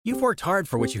You've worked hard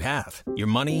for what you have. Your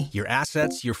money, your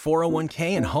assets, your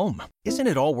 401k, and home. Isn't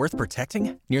it all worth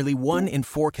protecting? Nearly 1 in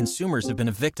 4 consumers have been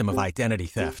a victim of identity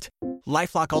theft.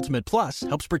 LifeLock Ultimate Plus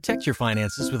helps protect your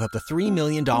finances with up to $3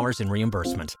 million in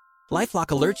reimbursement. LifeLock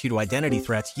alerts you to identity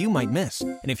threats you might miss.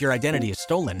 And if your identity is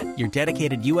stolen, your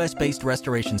dedicated U.S.-based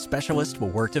restoration specialist will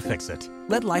work to fix it.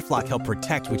 Let LifeLock help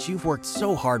protect what you've worked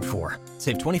so hard for.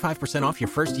 Save 25% off your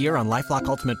first year on LifeLock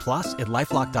Ultimate Plus at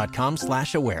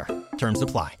LifeLock.com/aware. Terms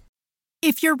apply.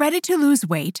 If you're ready to lose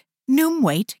weight, Noom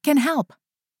Weight can help.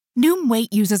 Noom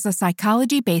Weight uses a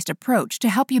psychology-based approach to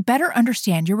help you better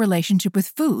understand your relationship with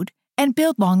food and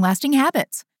build long-lasting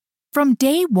habits. From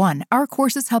day one, our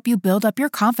courses help you build up your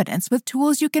confidence with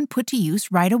tools you can put to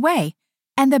use right away.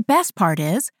 And the best part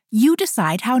is, you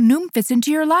decide how Noom fits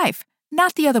into your life,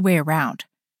 not the other way around.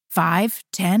 5,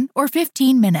 10, or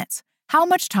 15 minutes. How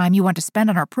much time you want to spend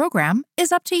on our program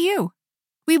is up to you.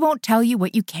 We won't tell you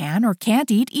what you can or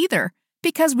can't eat either,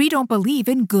 because we don't believe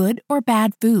in good or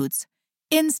bad foods.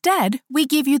 Instead, we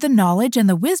give you the knowledge and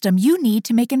the wisdom you need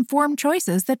to make informed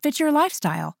choices that fit your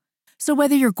lifestyle. So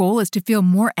whether your goal is to feel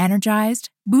more energized,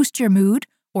 boost your mood,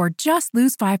 or just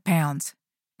lose 5 pounds,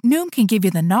 Noom can give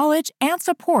you the knowledge and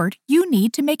support you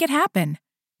need to make it happen.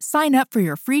 Sign up for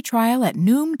your free trial at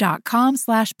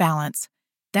Noom.com/balance.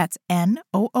 That's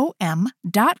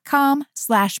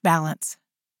NOOM.com/balance.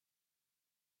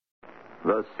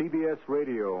 The CBS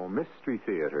Radio Mystery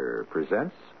Theater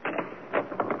presents...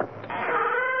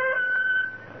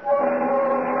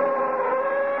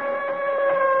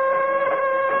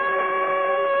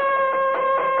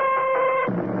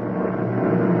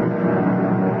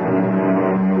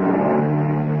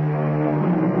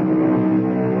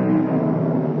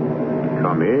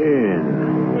 Come in.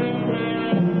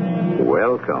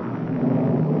 Welcome.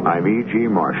 I'm E.G.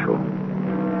 Marshall.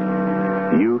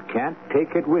 You can't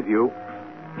take it with you.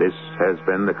 This has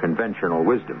been the conventional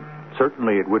wisdom.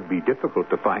 Certainly it would be difficult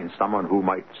to find someone who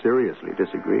might seriously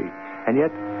disagree. And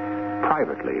yet,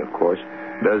 privately, of course,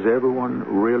 does everyone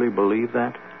really believe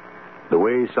that? The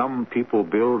way some people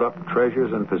build up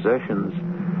treasures and possessions,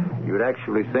 you'd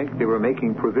actually think they were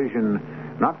making provision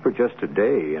not for just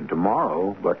today and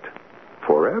tomorrow, but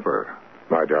forever.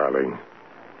 My darling,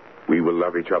 we will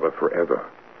love each other forever.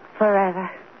 Forever.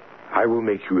 I will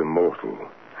make you immortal.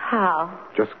 How?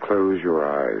 Just close your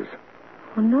eyes.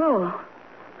 Oh, no.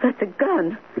 That's a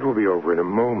gun. It will be over in a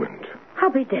moment. I'll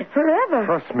be dead forever.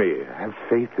 Trust me. Have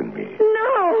faith in me.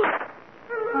 No!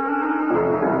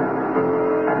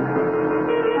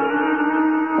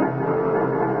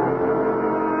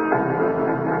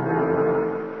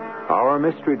 Our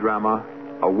mystery drama,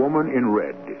 A Woman in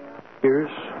Red.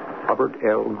 Here's Robert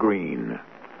L. Greene.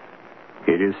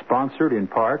 It is sponsored in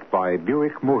part by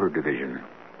Buick Motor Division.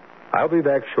 I'll be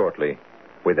back shortly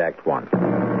with Act One.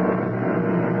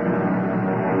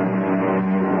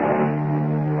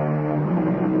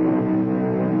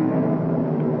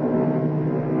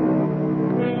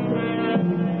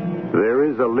 There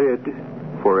is a lid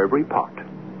for every pot.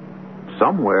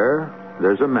 Somewhere,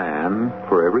 there's a man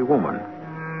for every woman,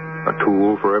 a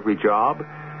tool for every job,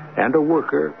 and a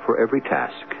worker for every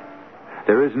task.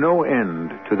 There is no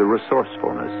end to the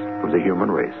resourcefulness of the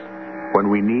human race. When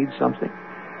we need something,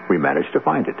 we manage to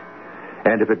find it.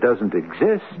 And if it doesn't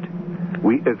exist,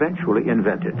 we eventually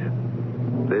invent it.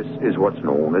 This is what's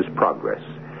known as progress.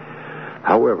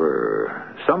 However,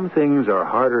 some things are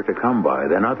harder to come by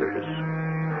than others.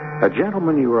 A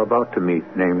gentleman you are about to meet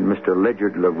named Mr.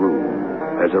 Ledyard LaRue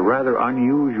has a rather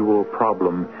unusual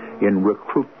problem in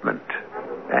recruitment.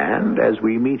 And as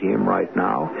we meet him right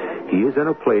now, he is in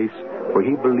a place where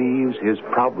he believes his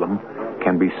problem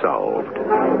can be solved.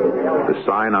 The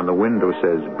sign on the window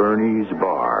says Bernie's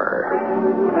Bar,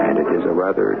 and it is a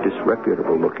rather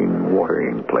disreputable-looking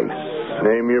watering place.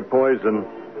 Name your poison.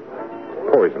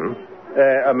 Poison?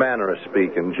 A manner of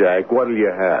speaking, Jack. What'll you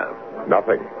have?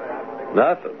 Nothing.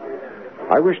 Nothing.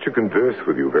 I wish to converse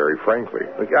with you very frankly.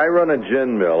 Look, I run a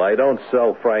gin mill. I don't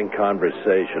sell frank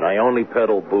conversation. I only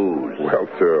peddle booze. Well,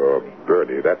 sir,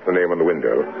 Bernie, that's the name on the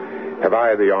window. Have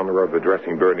I the honor of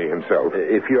addressing Bernie himself?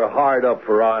 If you're hard up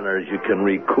for honors, you can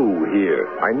recoup here.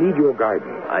 I need your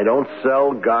guidance. I don't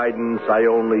sell guidance. I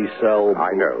only sell...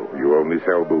 I know. You only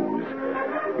sell booze.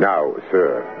 Now,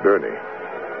 sir, Bernie,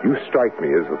 you strike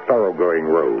me as a thoroughgoing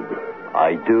rogue.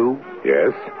 I do?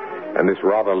 Yes. And this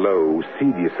rather low,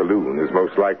 seedy saloon is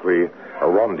most likely a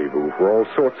rendezvous for all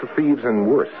sorts of thieves and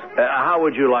worse. How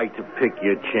would you like to pick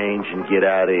your change and get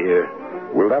out of here?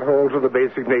 Will that alter the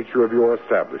basic nature of your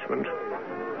establishment?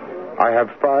 I have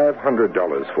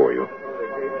 $500 for you.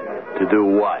 To do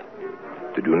what?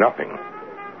 To do nothing.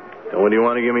 And what do you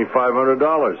want to give me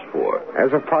 $500 for?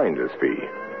 As a finder's fee.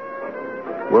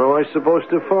 What am I supposed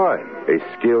to find? A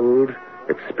skilled,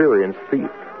 experienced thief.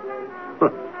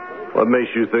 What makes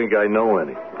you think I know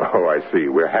any? Oh, I see.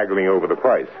 We're haggling over the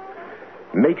price.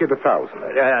 Make it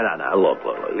 $1,000. No. Look.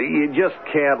 You just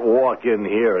can't walk in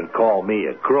here and call me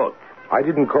a crook. I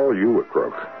didn't call you a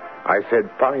crook. I said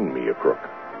find me a crook.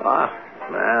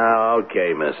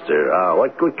 Okay, mister.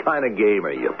 What kind of game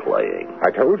are you playing?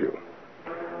 I told you.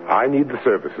 I need the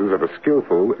services of a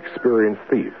skillful, experienced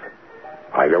thief.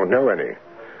 I don't know any.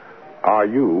 Are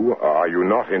you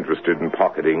not interested in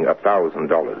pocketing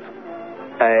 $1,000?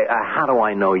 How do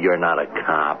I know you're not a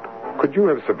cop? Could you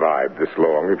have survived this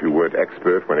long if you weren't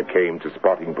expert when it came to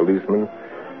spotting policemen?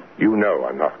 You know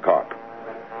I'm not a cop.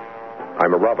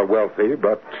 I'm a rather wealthy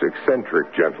but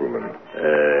eccentric gentleman.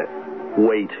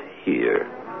 Wait here.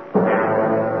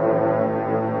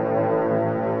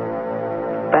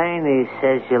 Bainey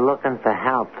says you're looking for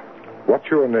help. What's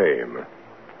your name?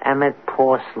 Emmett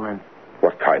Porcelain.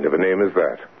 What kind of a name is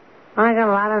that? I got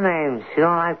a lot of names. You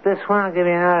don't like this one? I'll give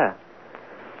you another.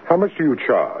 How much do you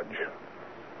charge?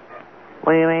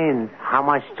 What do you mean, how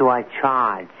much do I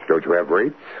charge? Don't you have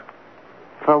rates?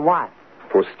 For what?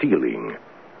 For stealing.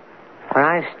 When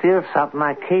I steal something,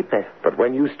 I keep it. But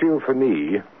when you steal for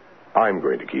me, I'm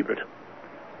going to keep it.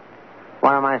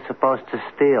 What am I supposed to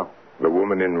steal? The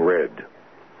woman in red.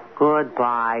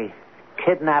 Goodbye.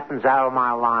 Kidnapping's out of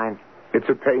my line. It's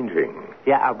a painting.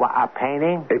 Yeah, a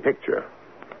painting? A picture.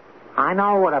 I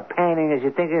know what a painting is.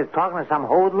 You think you're talking to some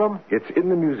hoodlum? It's in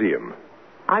the museum.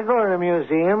 I go to the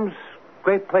museums.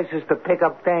 Great places to pick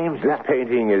up dames. This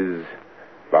painting is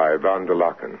by Van der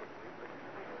Laken.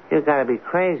 You gotta be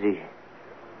crazy.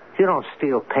 You don't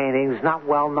steal paintings, not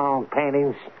well-known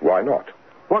paintings. Why not?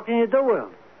 What can you do with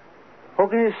them? Who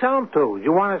can you sell them to?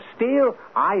 You want to steal?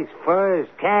 Ice, furs,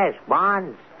 cash,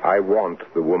 bonds. I want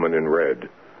the woman in red.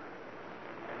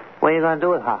 What are you going to do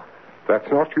with her? That's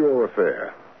not your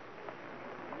affair.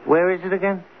 Where is it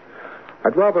again?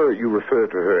 I'd rather you refer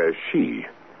to her as she.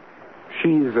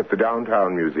 She's at the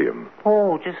downtown museum.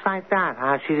 Oh, just like that,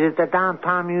 huh? She's at the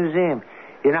downtown museum.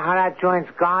 You know how that joint's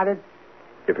guarded?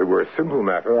 If it were a simple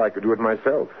matter, I could do it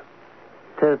myself.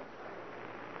 To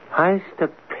heist a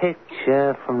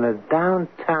picture from the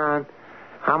downtown.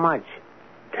 How much?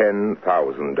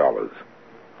 $10,000.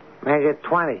 Make it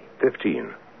 20.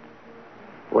 15.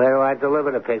 Where do I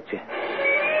deliver the picture?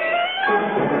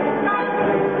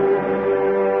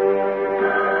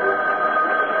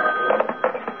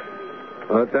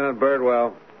 Lieutenant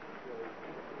Birdwell.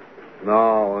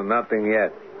 No, nothing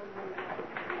yet.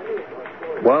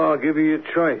 Well, I'll give you your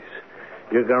choice.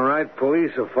 You can write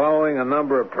police are following a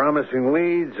number of promising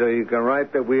leads, or you can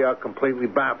write that we are completely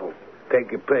baffled.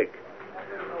 Take your pick.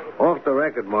 Off the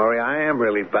record, Maury, I am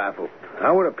really baffled.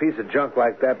 How would a piece of junk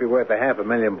like that be worth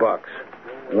 $500,000?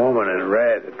 Woman in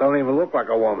red. It doesn't even look like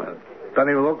a woman. It doesn't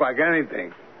even look like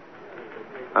anything.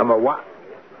 I'm a what?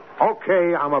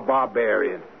 Okay, I'm a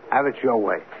barbarian. Have it your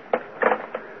way.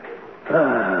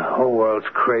 Whole world's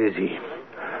crazy.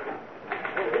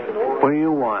 What do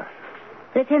you want?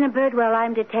 Lieutenant Birdwell,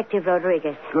 I'm Detective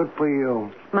Rodriguez. Good for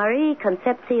you. Marie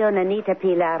Concepcion Anita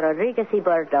Pilar Rodriguez y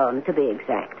Bordon, to be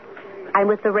exact. I'm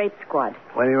with the rape squad.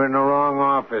 Well, you're in the wrong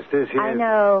office. This here... I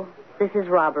know. This is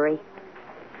robbery.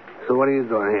 So what are you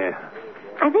doing here?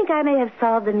 I think I may have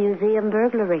solved the museum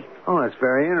burglary. Oh, that's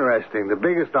very interesting. The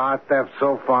biggest art theft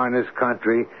so far in this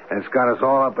country, and it's got us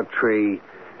all up a tree.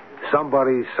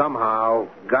 Somebody, somehow,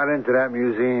 got into that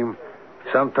museum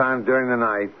sometime during the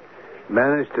night,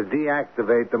 managed to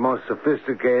deactivate the most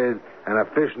sophisticated and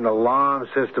efficient alarm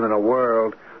system in the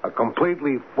world, a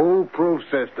completely foolproof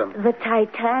system. The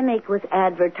Titanic was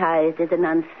advertised as an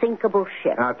unsinkable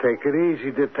ship. Now, take it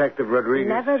easy, Detective Rodriguez.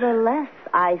 Nevertheless,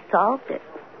 I solved it.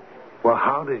 Well,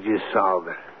 how did you solve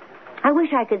it? I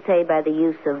wish I could say by the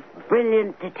use of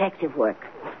brilliant detective work,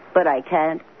 but I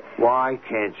can't. Why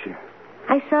can't you?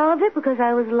 I solved it because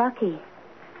I was lucky.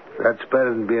 That's better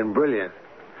than being brilliant.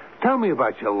 Tell me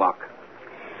about your luck.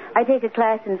 I take a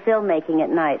class in filmmaking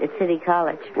at night at City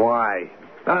College. Why?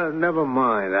 Never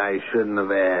mind. I shouldn't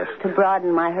have asked. To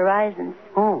broaden my horizons.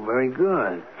 Oh, very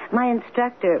good. My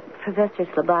instructor, Professor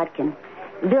Slobodkin,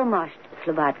 Vilmos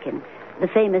Slobodkin, the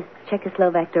famous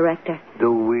Czechoslovak director.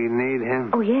 Do we need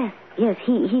him? Oh, yes. Yes,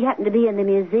 he happened to be in the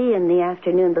museum the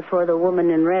afternoon before the woman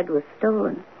in red was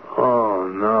stolen. Oh,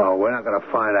 no. We're not going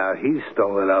to find out he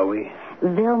stole it, are we?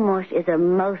 Vilmos is a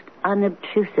most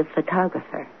unobtrusive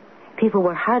photographer. People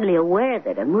were hardly aware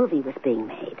that a movie was being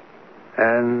made.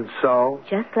 And so?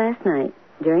 Just last night,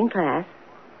 during class,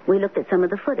 we looked at some of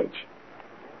the footage.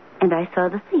 And I saw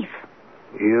the thief.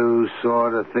 You saw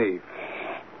the thief?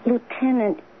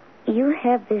 Lieutenant, You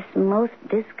have this most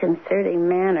disconcerting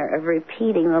manner of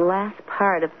repeating the last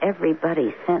part of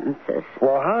everybody's sentences.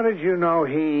 Well, how did you know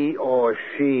he or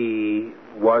she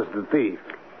was the thief?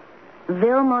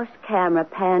 Vilmore's camera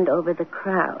panned over the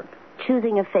crowd,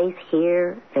 choosing a face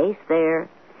here, face there,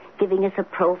 giving us a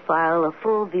profile, a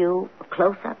full view, a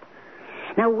close-up.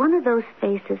 Now, one of those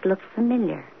faces looked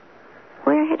familiar.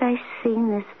 Where had I seen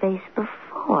this face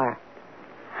before?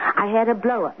 I had a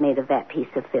blow-up made of that piece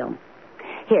of film.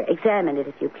 Here, examine it,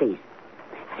 if you please.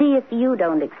 See if you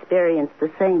don't experience the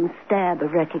same stab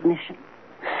of recognition.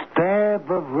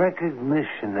 Stab of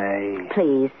recognition, eh?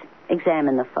 Please,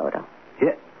 examine the photo.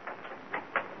 Yeah.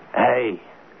 Hey.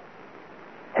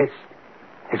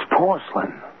 It's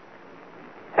Porcelain.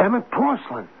 Emmett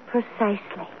Porcelain.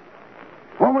 Precisely.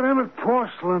 What would Emmett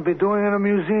Porcelain be doing in a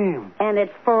museum? And at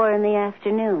 4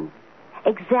 p.m.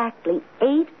 Exactly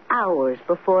 8 hours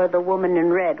before the woman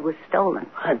in red was stolen.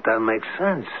 That doesn't make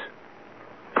sense.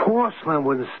 Porcelain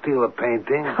wouldn't steal a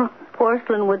painting.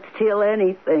 Porcelain would steal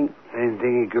anything.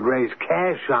 Anything he could raise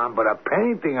cash on, but a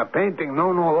painting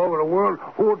known all over the world,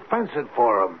 who would fence it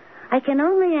for him? I can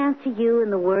only answer you in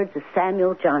the words of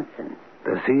Samuel Johnson.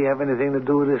 Does he have anything to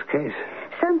do with this case?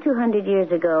 Some 200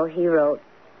 years ago, he wrote,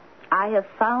 I have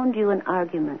found you an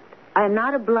argument. I am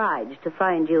not obliged to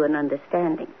find you an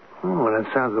understanding. Oh,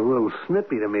 that sounds a little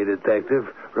snippy to me, Detective.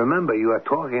 Remember, you are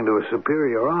talking to a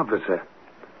superior officer.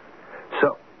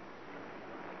 So,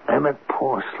 Emmett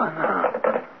Porcelain,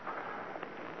 huh?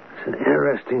 It's an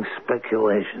interesting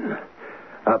speculation.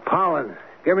 Pollen,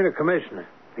 give me the commissioner.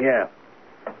 Yeah.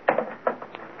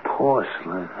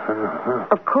 Porcelain, huh?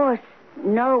 Of course,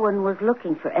 no one was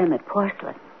looking for Emmett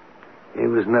Porcelain. He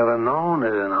was never known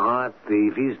as an art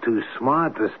thief. He's too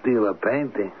smart to steal a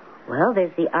painting. Well,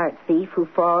 there's the art thief who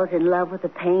falls in love with a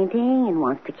painting and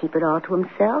wants to keep it all to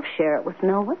himself, share it with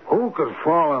no one. Who could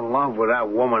fall in love with that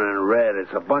woman in red?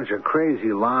 It's a bunch of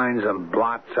crazy lines and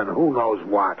blots and who knows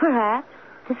what. Perhaps,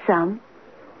 to some.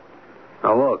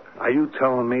 Now, look, are you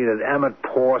telling me that Emmett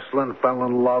Porcelain fell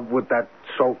in love with that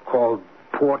so-called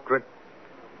portrait?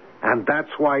 And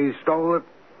that's why he stole it?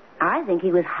 I think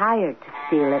he was hired to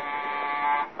steal it.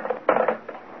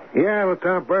 Yeah,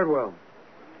 Lieutenant Birdwell.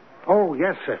 Oh,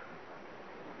 yes, sir.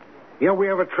 Yeah, we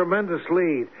have a tremendous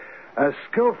lead. A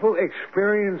skillful,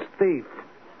 experienced thief.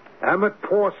 Emmett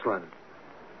Porcelain.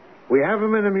 We have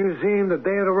him in a museum the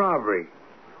day of the robbery.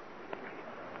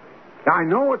 I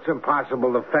know it's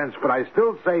impossible to fence, but I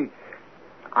still say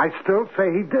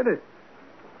he did it.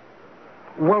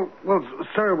 Well,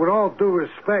 sir, with all due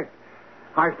respect,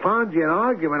 I found you an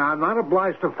argument. I'm not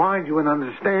obliged to find you an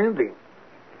understanding.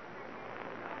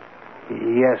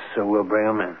 Yes, sir, we'll bring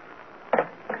him in.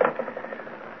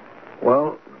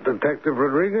 Well, Detective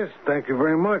Rodriguez, thank you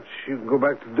very much. You can go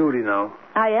back to duty now.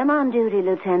 I am on duty,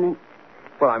 Lieutenant.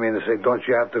 Well, I mean to say, don't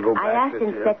you have to go back? I asked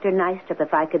Inspector Nystrup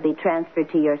if I could be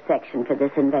transferred to your section for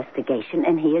this investigation,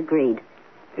 and he agreed.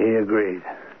 He agreed.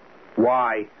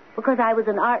 Why? Because I was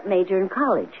an art major in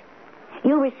college.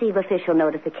 You'll receive official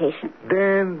notification.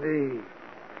 Dandy.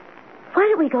 Why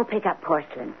don't we go pick up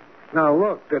Porcelain? Now,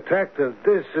 look, Detective,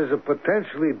 this is a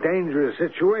potentially dangerous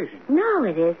situation. No,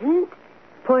 it isn't.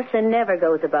 Porcelain never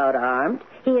goes about armed.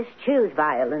 He eschews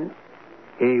violence.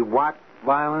 He what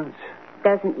violence?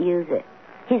 Doesn't use it.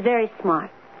 He's very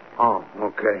smart. Oh,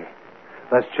 okay.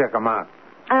 Let's check him out.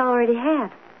 I already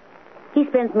have. He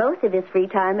spends most of his free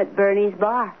time at Bernie's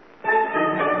bar.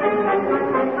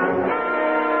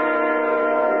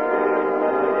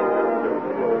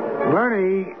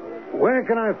 Bernie, where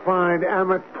can I find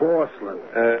Emmett Porcelain?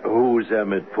 Who's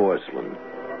Emmett Porcelain?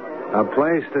 A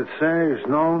place that serves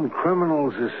known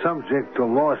criminals is subject to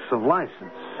loss of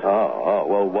license. Oh,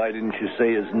 well, why didn't you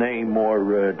say his name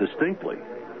more distinctly?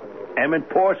 Emmett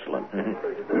Porcelain.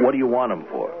 What do you want him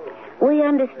for? We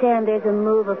understand there's a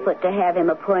move afoot to have him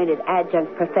appointed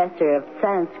adjunct professor of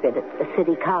Sanskrit at the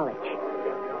city college.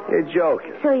 You're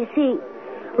joking. So, you see,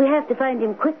 we have to find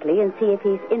him quickly and see if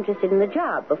he's interested in the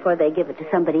job before they give it to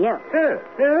somebody else. Yeah,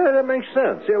 that makes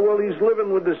sense. Yeah, well, he's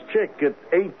living with this chick at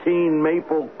 18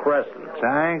 Maple Crescent.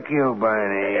 Thank you,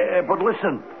 Bernie. But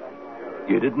listen,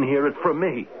 you didn't hear it from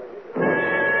me.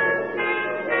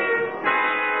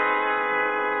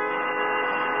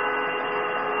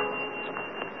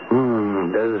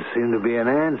 Doesn't seem to be an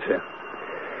answer.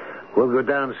 We'll go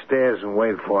downstairs and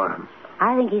wait for him.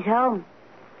 I think he's home.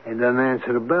 He doesn't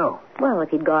answer the bell. Well, if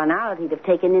he'd gone out, he'd have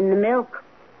taken in the milk.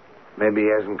 Maybe he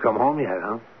hasn't come home yet,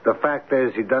 huh? The fact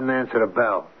is, he doesn't answer the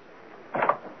bell.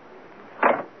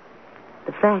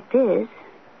 The fact is,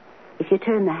 if you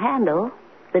turn the handle,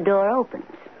 the door opens.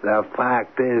 The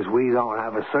fact is, we don't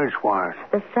have a search warrant.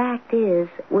 The fact is,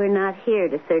 we're not here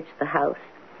to search the house.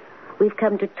 We've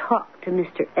come to talk to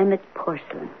Mr. Emmett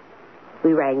Porcelain.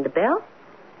 We rang the bell.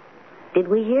 Did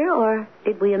we hear, or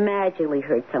did we imagine we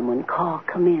heard someone call,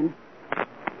 come in?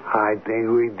 I think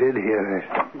we did hear it.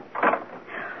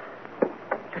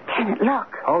 Lieutenant, look.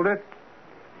 Hold it.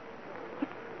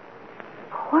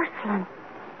 Porcelain.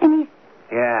 And he's...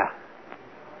 Yeah.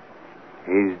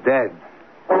 He's dead.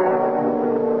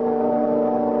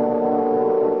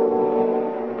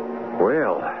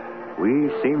 Well,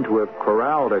 we seem to have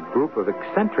corralled a group of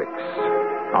eccentrics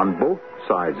on both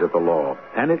sides of the law,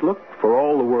 and it looked, for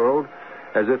all the world,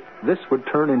 as if this would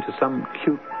turn into some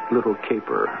cute little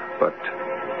caper. But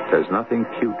there's nothing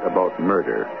cute about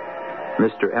murder.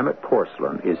 Mr. Emmett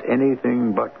Porcelain is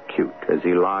anything but cute as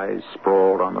he lies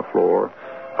sprawled on the floor,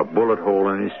 a bullet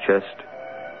hole in his chest.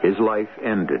 His life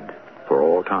ended for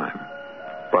all time.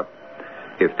 But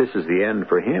if this is the end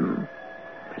for him,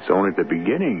 it's only the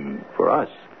beginning for us.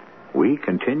 We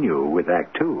continue with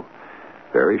Act Two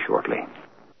very shortly.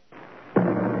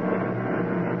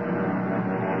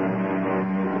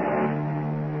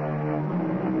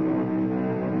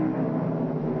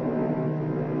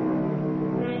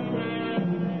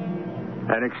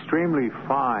 An extremely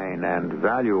fine and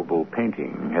valuable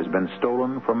painting has been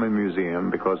stolen from a museum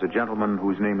because a gentleman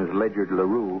whose name is Ledyard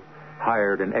LaRue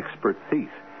hired an expert thief,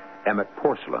 Emmett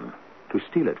Porcelain, to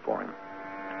steal it for him.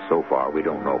 So far, we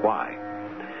don't know why.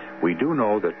 We do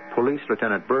know that Police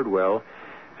Lieutenant Birdwell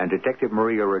and Detective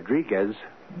Maria Rodriguez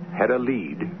had a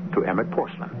lead to Emmett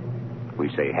Porcelain. We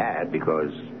say had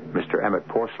because Mr. Emmett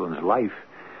Porcelain's life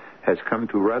has come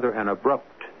to rather an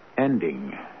abrupt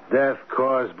ending. Death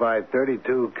caused by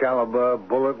 .32 caliber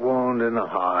bullet wound in the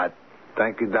heart.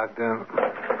 Thank you, Doctor.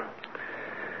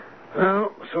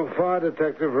 Well, so far,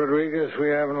 Detective Rodriguez, we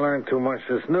haven't learned too much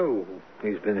that's new.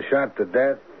 He's been shot to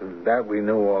death, and that we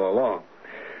knew all along.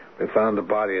 We found the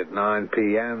body at 9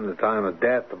 p.m., the time of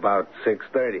death about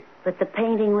 6:30. But the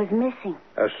painting was missing.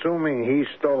 Assuming he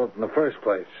stole it in the first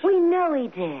place. We know he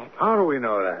did. How do we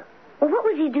know that? Well, what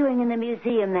was he doing in the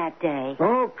museum that day?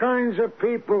 All kinds of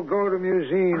people go to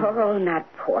museums. Oh, not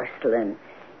Porcelain.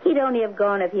 He'd only have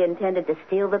gone if he intended to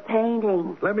steal the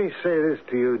painting. Let me say this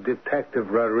to you, Detective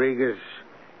Rodriguez.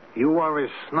 You are a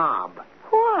snob.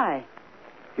 Why?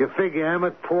 You figure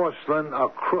Emmett Porcelain a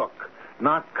crook,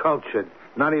 not cultured,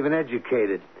 not even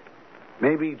educated.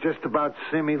 Maybe just about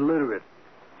semi-literate.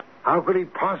 How could he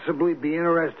possibly be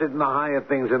interested in the higher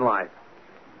things in life?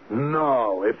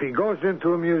 No, if he goes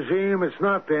into a museum, it's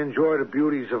not to enjoy the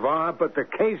beauties of art, but to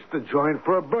case the joint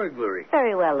for a burglary.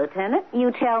 Very well, Lieutenant.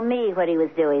 You tell me what he was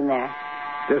doing there.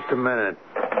 Just a minute.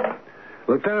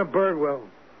 Lieutenant Birdwell.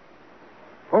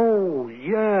 Oh,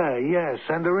 yeah,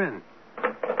 send her in.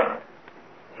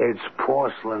 It's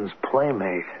Porcelain's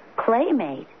playmate.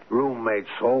 Playmate? Roommate,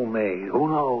 soulmate, who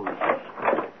knows?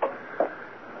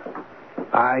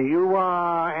 Are you,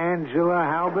 Angela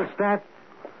Halberstadt?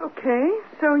 Okay,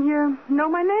 so you know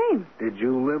my name. Did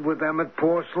you live with Emmett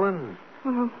Porcelain?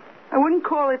 Well, I wouldn't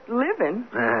call it living.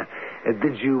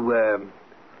 Did you,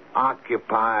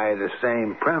 occupy the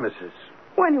same premises?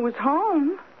 When he was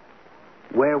home.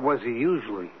 Where was he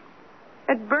usually?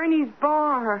 At Bernie's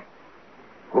bar.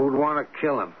 Who'd want to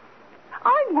kill him?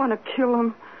 I'd want to kill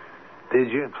him. Did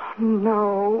you?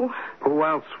 No. Who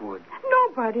else would?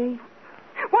 Nobody.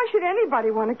 Why should anybody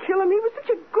want to kill him? He was such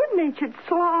a good-natured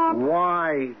slob.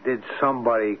 Why did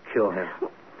somebody kill him?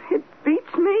 It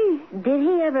beats me. Did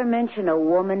he ever mention a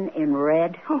woman in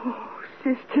red? Oh,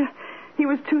 sister, he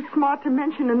was too smart to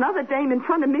mention another dame in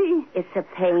front of me. It's a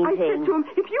painting. I said to him,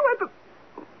 if you ever...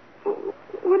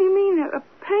 What do you mean, a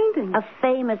painting? A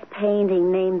famous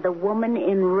painting named The Woman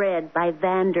in Red by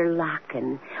van der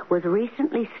Laken was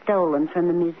recently stolen from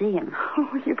the museum.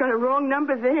 Oh, you got a wrong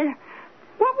number there.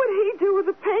 What would he do with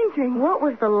the painting? What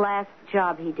was the last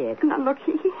job he did? Now, look,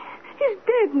 he's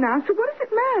dead now, so what does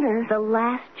it matter? The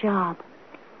last job.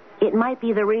 It might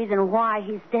be the reason why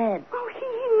he's dead. Oh,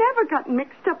 he never got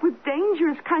mixed up with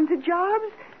dangerous kinds of jobs.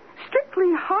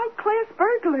 Strictly high-class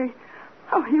burglary.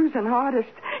 Oh, he was an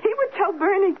artist. He would tell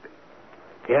Bernie...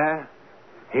 Yeah?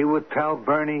 He would tell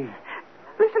Bernie...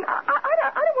 Listen, I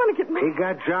don't want to get... He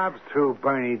got jobs through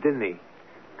Bernie, didn't he?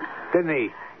 Didn't he?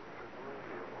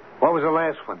 What was the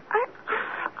last one?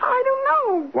 I don't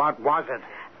know. What was it?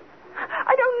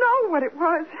 I don't know what it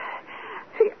was.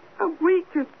 See, a week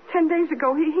or 10 days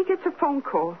ago, he gets a phone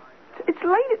call. It's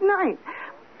late at night.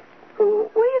 Where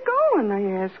you going,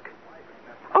 I ask.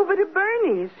 Over to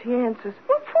Bernie's, he answers.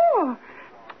 What for?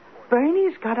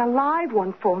 Bernie's got a live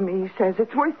one for me, he says.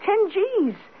 It's worth 10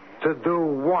 G's. To do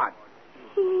what?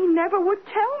 He never would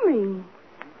tell me.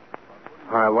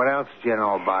 All right, what else do you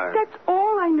know about it? That's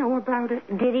all I know about it.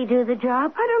 Did he do the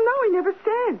job? I don't know. He never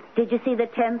said. Did you see the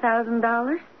 $10,000?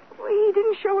 Well, he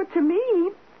didn't show it to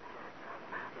me.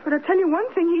 But I'll tell you one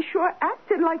thing. He sure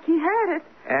acted like he had it.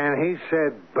 And he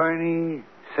said Bernie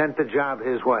sent the job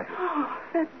his way. Oh,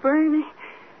 that Bernie.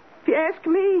 If you ask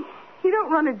me, he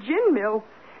don't run a gin mill.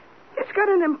 He's got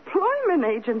an employment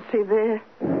agency there.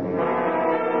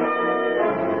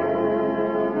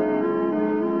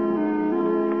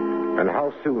 And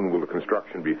how soon will the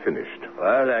construction be finished?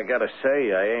 Well, I gotta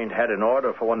say, I ain't had an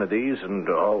order for one of these, and,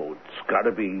 it's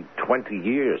gotta be 20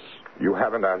 years. You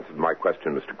haven't answered my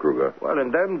question, Mr. Kruger. Well,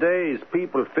 in them days,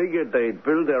 people figured they'd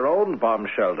build their own bomb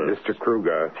shelters. Mr.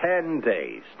 Kruger. 10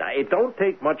 days. Now, it don't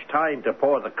take much time to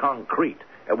pour the concrete.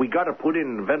 And we gotta put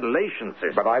in a ventilation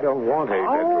system. But I don't want a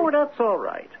Oh, that's all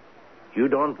right. You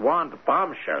don't want a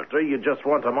bomb shelter, you just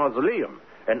want a mausoleum.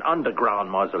 An underground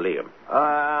mausoleum.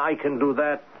 I can do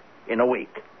that in a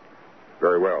week.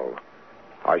 Very well.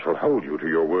 I shall hold you to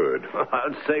your word.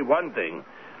 I'll say one thing.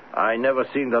 I never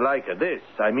seen the like of this.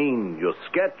 I mean, your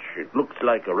sketch, it looks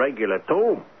like a regular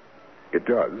tomb. It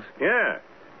does? Yeah.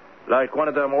 Like one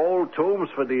of them old tombs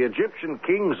for the Egyptian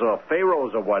kings or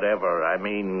pharaohs or whatever. I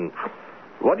mean,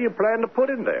 what do you plan to put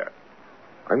in there?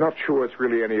 I'm not sure it's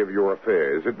really any of your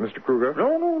affair, is it, Mr. Kruger?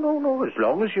 No. As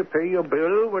long as you pay your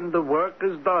bill when the work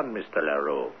is done, Mr.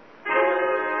 LaRue.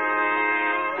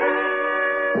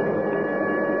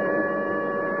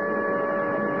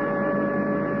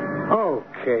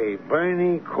 Okay,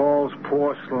 Bernie calls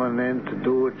Porcelain in to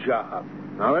do a job.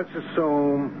 Now, let's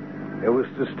assume it was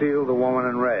to steal the woman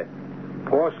in red.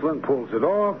 Porcelain pulls it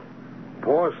off.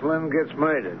 Porcelain gets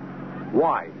murdered.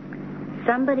 Why?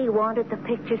 Somebody wanted the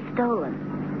picture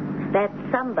stolen. That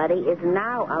somebody is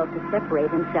now out to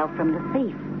separate himself from the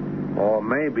thief. Or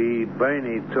maybe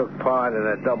Bernie took part in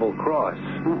a double cross.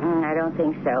 I don't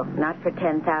think so. Not for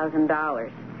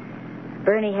 $10,000.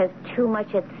 Bernie has too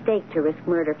much at stake to risk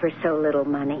murder for so little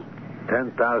money.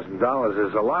 $10,000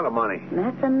 is a lot of money. And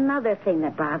that's another thing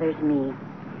that bothers me.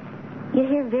 You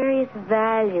hear various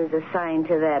values assigned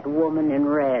to that woman in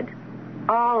red.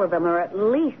 All of them are at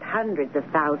least hundreds of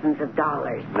thousands of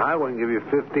dollars. I wouldn't give you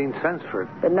 15 cents for it.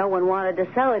 But no one wanted to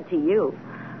sell it to you.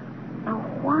 Now,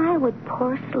 why would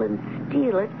Porcelain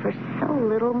steal it for so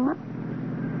little money?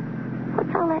 What's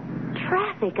all that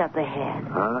traffic up ahead?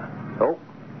 Huh? Oh.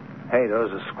 Hey,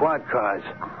 those are squad cars.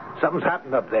 Something's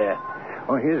happened up there.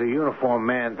 Oh, here's a uniformed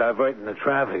man diverting the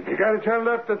traffic. You gotta turn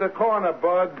left at the corner,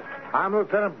 Bud. I'm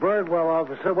Lieutenant Birdwell,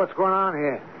 officer. What's going on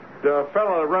here? The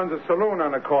fellow that runs a saloon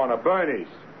on the corner, Bernie's.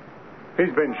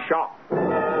 He's been shot.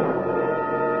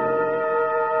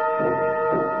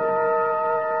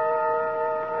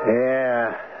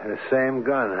 Yeah, the same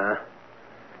gun, huh?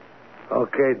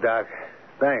 Okay, Doc.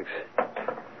 Thanks.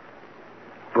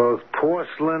 Both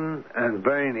Porcelain and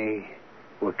Bernie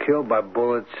were killed by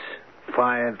bullets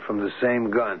fired from the same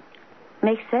gun.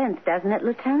 Makes sense, doesn't it,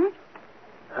 Lieutenant?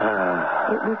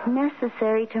 It was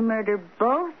necessary to murder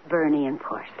both Bernie and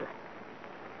Porcelain.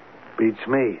 Beats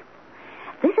me.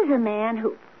 This is a man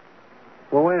who...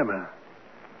 Well, wait a minute.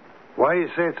 Why do you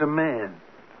say it's a man?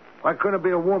 Why couldn't it be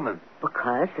a woman?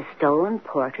 Because the stolen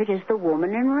portrait is the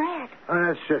woman in red. Oh,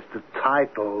 that's just a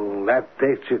title. That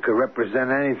picture could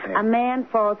represent anything. A man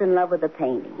falls in love with a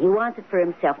painting. He wants it for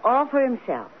himself, all for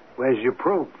himself. Where's your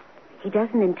proof? He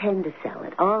doesn't intend to sell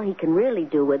it. All he can really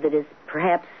do with it is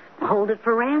perhaps hold it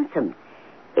for ransom,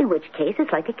 in which case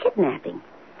it's like a kidnapping.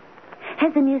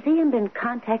 Has the museum been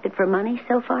contacted for money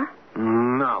so far?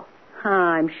 No.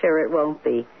 I'm sure it won't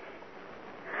be.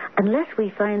 Unless we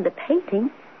find the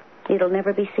painting, it'll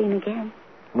never be seen again.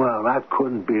 Well, that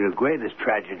couldn't be the greatest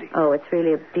tragedy. Oh, it's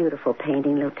really a beautiful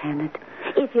painting, Lieutenant,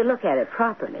 if you look at it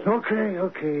properly.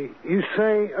 Okay. You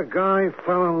say a guy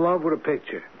fell in love with a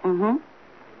picture. Mm-hmm.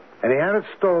 And he had it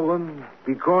stolen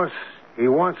because he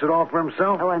wants it all for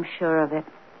himself? Oh, I'm sure of it.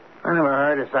 I never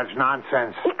heard of such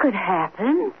nonsense. It could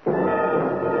happen.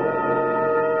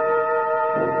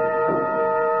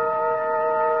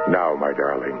 Now, my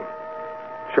darling,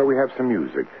 shall we have some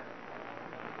music?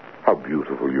 How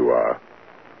beautiful you are.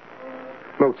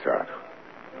 Mozart.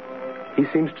 He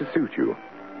seems to suit you.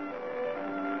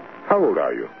 How old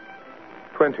are you?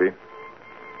 20?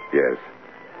 Yes.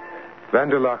 Van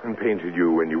der Laken painted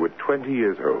you when you were 20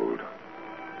 years old.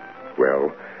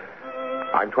 Well,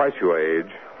 I'm twice your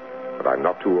age, but I'm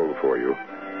not too old for you.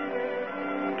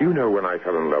 Do you know when I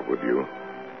fell in love with you?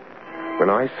 When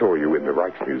I saw you in the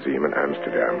Rijksmuseum in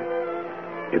Amsterdam.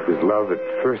 It was love at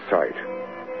first sight.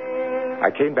 I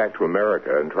came back to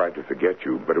America and tried to forget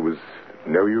you, but it was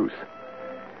no use.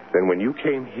 Then when you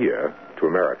came here to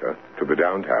America, to the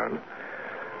downtown,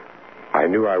 I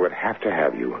knew I would have to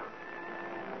have you.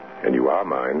 And you are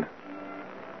mine.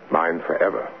 Mine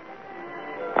forever.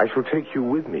 I shall take you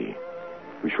with me.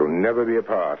 We shall never be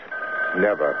apart.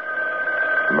 Never.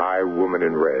 My woman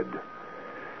in red.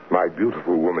 My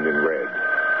beautiful woman in red.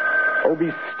 Oh,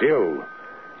 be still.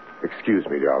 Excuse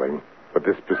me, darling, but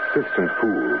this persistent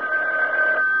fool.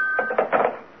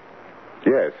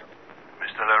 Yes.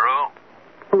 Mr. LaRue?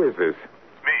 Who is this?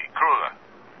 Me, Kruger.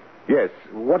 Yes,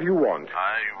 what do you want?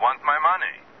 I want my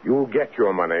money. You'll get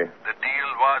your money. The deal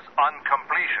was on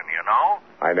completion, you know?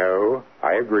 I know.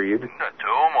 I agreed. The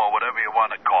tomb, or whatever you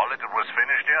want to call it, it was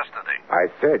finished yesterday. I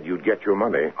said you'd get your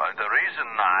money. The reason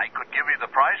I could give you the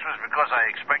price was because I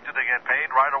expected to get paid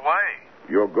right away.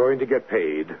 You're going to get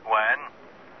paid. When?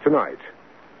 Tonight.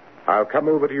 I'll come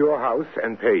over to your house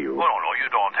and pay you. Oh, no, you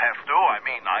don't have to. I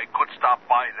mean, I could stop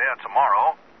by there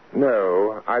tomorrow.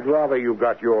 No, I'd rather you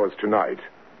got yours tonight.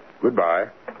 Goodbye.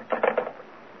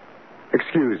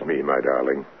 Excuse me, my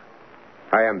darling.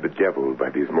 I am bedeviled by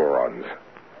these morons.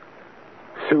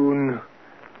 Soon,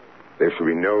 there shall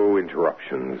be no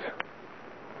interruptions.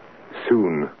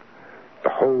 Soon, the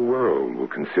whole world will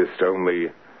consist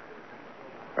only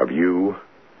of you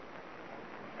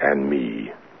and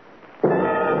me.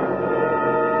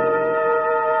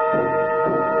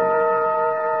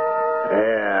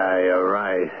 Yeah, you're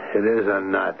right. It is a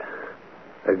nut.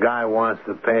 The guy wants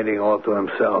the painting all to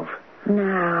himself.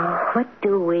 Now, what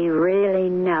do we really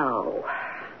know?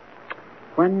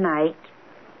 One night,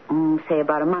 say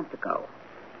about a month ago,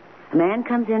 a man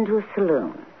comes into a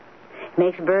saloon,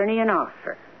 makes Bernie an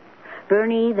offer.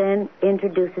 Bernie then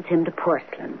introduces him to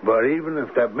Porcelain. But even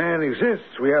if that man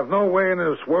exists, we have no way in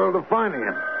this world of finding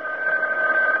him.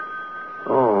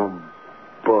 Oh,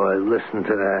 boy, listen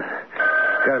to that.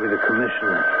 It's got to be the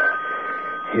commissioner.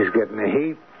 He's getting the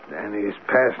heat, and he's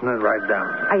passing it right down.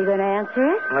 Are you going to answer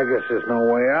it? I guess there's no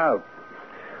way out.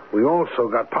 We also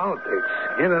got politics,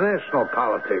 international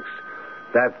politics.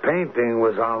 That painting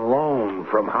was on loan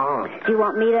from Holland. Do you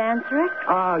want me to answer it?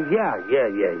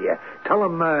 Yeah. Tell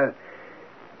him,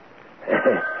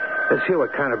 let's hear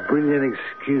what kind of brilliant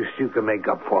excuse you can make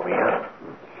up for me, huh?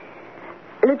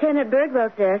 Lieutenant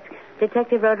Birdwell's desk.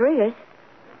 Detective Rodriguez.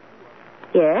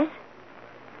 Yes?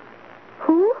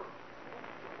 Who?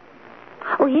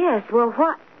 Oh, yes. Well,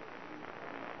 what?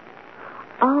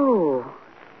 Oh.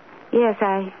 Yes,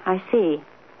 I see.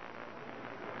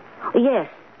 Yes.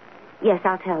 Yes,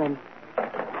 I'll tell him.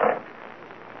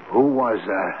 Who was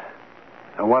that?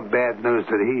 And what bad news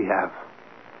did he have?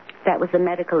 That was the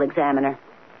medical examiner.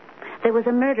 There was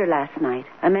a murder last night.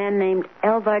 A man named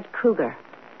Elvard Kruger.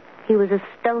 He was a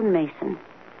stonemason.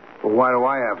 Well, why do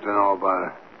I have to know about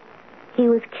it? He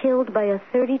was killed by a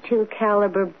 .32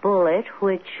 caliber bullet,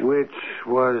 which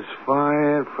was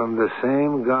fired from the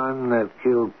same gun that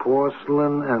killed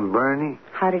Porcelain and Bernie?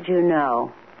 How did you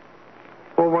know?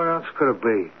 Well, what else could it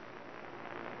be?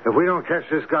 If we don't catch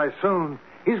this guy soon,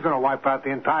 he's going to wipe out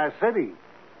the entire city.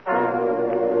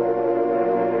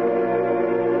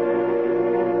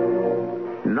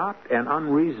 Not an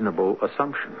unreasonable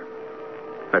assumption.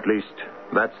 At least,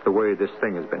 that's the way this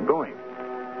thing has been going.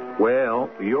 Well,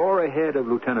 you're ahead of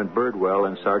Lieutenant Birdwell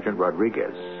and Sergeant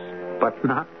Rodriguez, but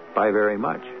not by very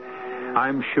much.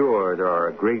 I'm sure there are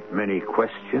a great many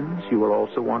questions you will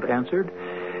also want answered,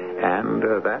 and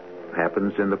that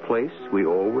happens in the place we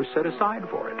always set aside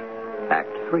for it,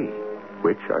 Act 3,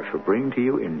 which I shall bring to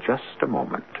you in just a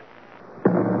moment.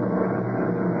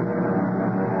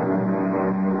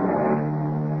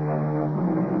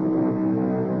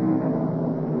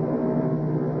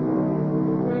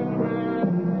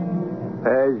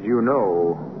 As you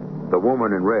know, the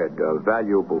Woman in Red, a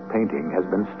valuable painting, has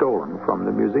been stolen from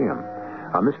the museum.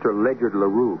 Mr. Ledyard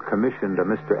LaRue commissioned a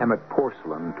Mr. Emmett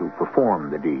Porcelain to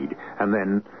perform the deed, and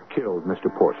then killed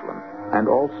Mr. Porcelain, and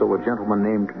also a gentleman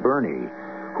named Bernie,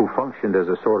 who functioned as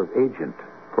a sort of agent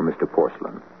for Mr.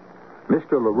 Porcelain.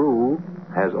 Mr. LaRue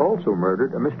has also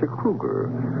murdered a Mr. Kruger,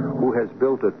 who has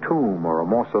built a tomb or a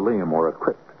mausoleum or a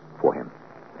crypt for him.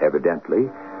 Evidently,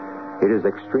 it is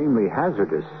extremely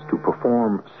hazardous to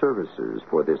perform services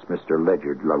for this Mr.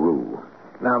 Ledyard LaRue.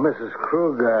 Now, Mrs.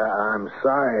 Kruger, I'm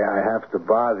sorry I have to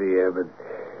bother you, but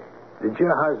did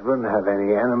your husband have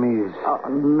any enemies? Oh,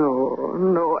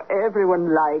 no.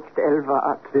 Everyone liked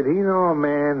Elvard. Did he know a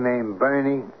man named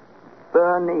Bernie?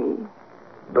 Bernie.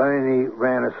 Bernie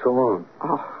ran a saloon.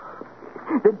 Oh,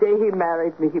 the day he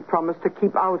married me, he promised to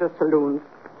keep out of saloons.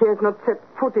 He has not set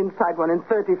foot inside one in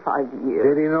 35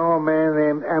 years. Did he know a man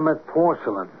named Emmett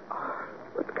Porcelain?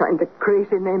 What kind of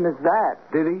crazy name is that?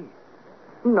 Did he?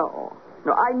 No,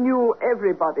 I knew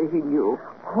everybody he knew.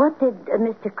 What did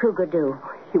Mr. Kruger do?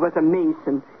 He was a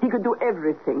mason. He could do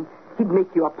everything. He'd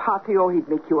make you a patio, he'd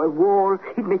make you a wall,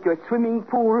 he'd make you a swimming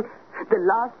pool. The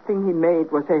last thing he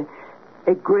made was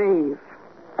a grave.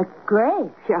 A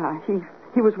grave? Yeah,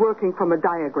 he was working from a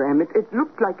diagram. It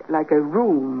looked like a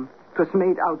room. It was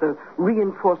made out of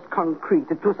reinforced concrete.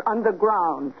 It was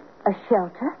underground. A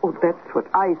shelter? Oh, that's what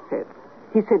I said.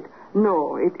 He said,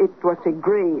 no, it was a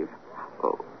grave.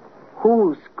 Oh,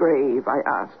 whose grave, I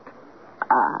asked.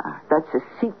 Ah, that's a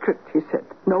secret, he said.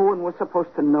 No one was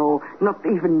supposed to know, not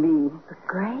even me. A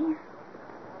grave?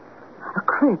 A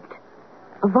crypt?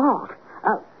 A vault?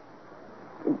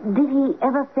 Did he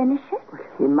ever finish it?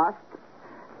 He must.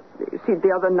 See,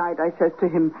 the other night I said to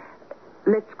him,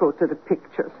 let's go to the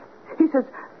pictures. He says,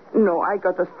 no, I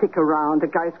got to stick around. The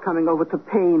guy's coming over to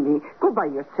pay me. Go by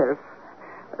yourself.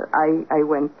 I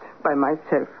went by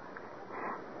myself.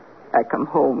 I come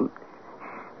home.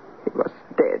 He was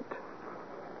dead.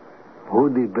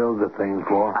 Who'd he build the thing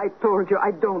for? I told you,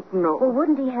 I don't know. Well,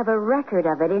 wouldn't he have a record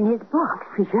of it in his book?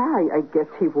 Yeah, I guess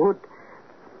he would.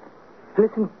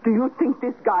 Listen, do you think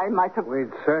this guy might have...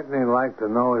 We'd certainly like to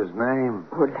know his name.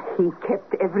 Well, he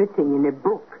kept everything in a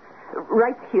book.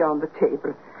 Right here on the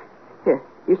table. Here,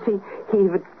 you see, he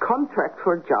would contract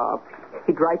for a job.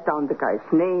 He'd write down the guy's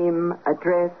name,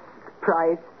 address,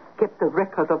 price, kept a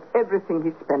record of everything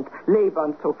he spent, labor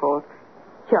and so forth.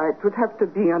 Yeah, it would have to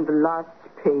be on the last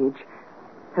page.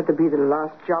 Had to be the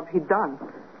last job he'd done.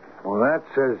 Well, that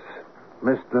says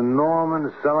Mr.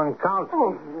 Norman Selenkowski.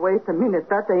 Oh, wait a minute.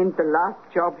 That ain't the last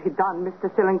job he'd done.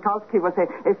 Mr. Selenkowski was a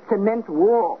cement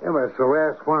wall. Yeah, but it's the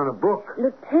last one in the book.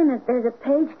 Lieutenant, there's a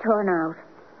page torn out.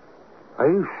 Are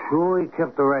you sure he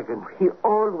kept the record? He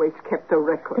always kept a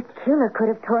record. The killer could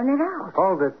have torn it out.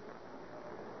 Hold it.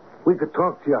 We could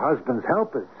talk to your husband's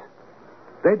helpers.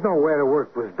 They'd know where the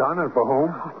work was done and for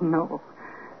whom. Oh, no.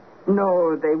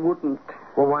 No, they wouldn't.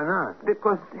 Well, why not?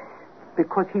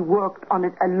 Because he worked on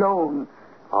it alone.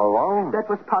 Alone? That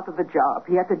was part of the job.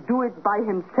 He had to do it by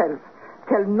himself.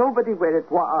 Tell nobody where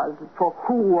it was, for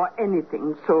who or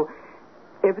anything. So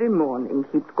every morning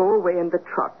he'd go away in the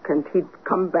truck and he'd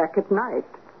come back at night.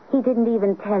 He didn't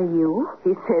even tell you?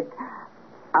 He said,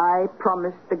 I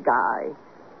promised the guy.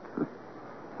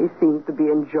 He seemed to be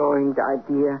enjoying the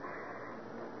idea.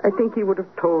 I think he would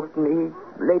have told me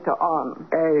later on.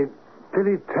 Did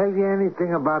he tell you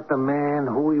anything about the man,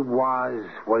 who he was,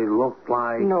 what he looked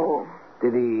like? No.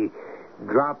 Did he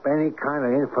drop any kind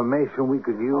of information we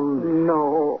could use?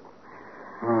 No.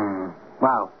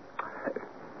 Well,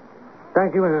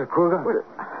 thank you, Mrs. Kruger. Well,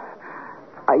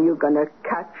 are you going to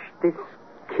catch this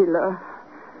killer?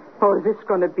 Or is this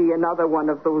going to be another one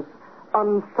of those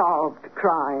unsolved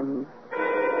crimes?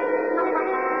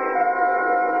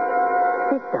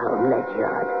 Sit down,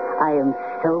 Ledyard. I am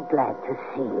so glad to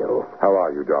see you. How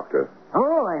are you, Doctor?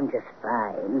 Oh, I'm just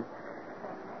fine.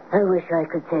 I wish I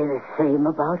could say the same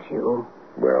about you.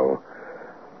 Well,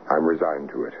 I'm resigned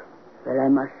to it. But I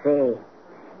must say,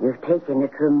 you've taken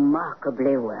it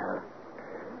remarkably well.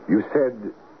 You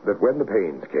said that when the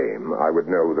pains came, I would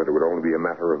know that it would only be a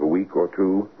matter of a week or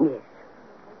two? Yes.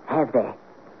 Have they?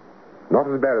 Not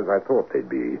as bad as I thought they'd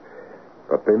be,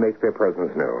 but they make their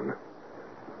presence known.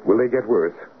 Will they get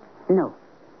worse? No.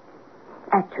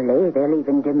 Actually, they'll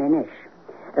even diminish.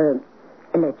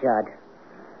 Ledyard,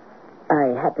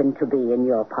 I happened to be in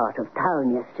your part of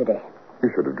town yesterday. You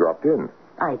should have dropped in.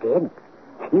 I did.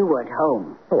 You weren't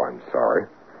home. Oh, I'm sorry.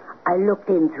 I looked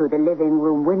in through the living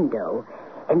room window,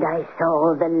 and I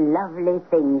saw the lovely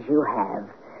things you have.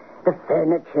 The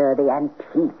furniture, the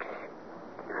antiques.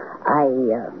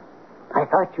 I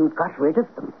thought you'd got rid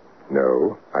of them.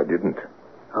 No, I didn't.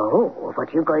 Oh, what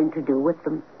are you going to do with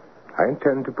them? I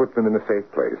intend to put them in a safe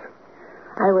place.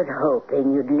 I was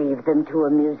hoping you'd leave them to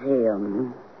a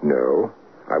museum. No,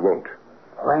 I won't.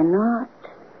 Why not?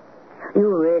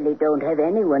 You really don't have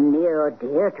anyone near or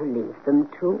dear to leave them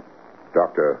to.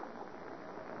 Doctor,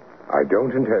 I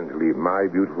don't intend to leave my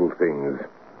beautiful things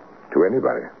to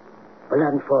anybody. Well,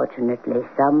 unfortunately,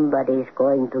 somebody's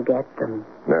going to get them.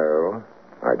 No,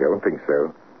 I don't think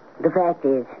so. The fact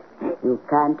is, you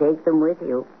can't take them with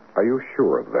you. Are you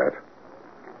sure of that?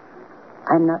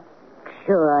 I'm not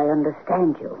sure I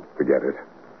understand you. Forget it.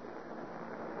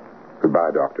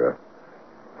 Goodbye, Doctor.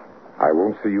 I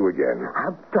won't see you again.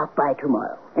 I'll drop by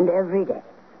tomorrow and every day.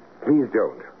 Please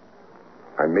don't.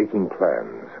 I'm making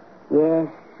plans. Yes,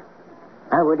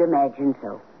 I would imagine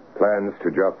so. Plans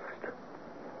to just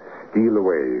steal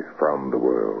away from the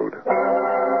world.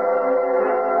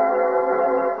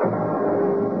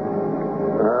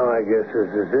 Well, I guess this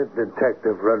is it,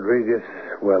 Detective Rodriguez.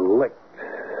 We're licked,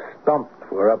 stumped.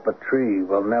 We're up a tree.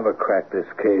 We'll never crack this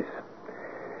case.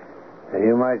 And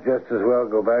you might just as well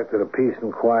go back to the peace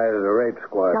and quiet of the rape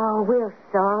squad. Oh, we'll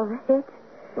solve it.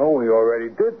 No, we already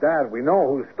did that. We know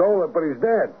who stole it, but he's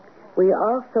dead. We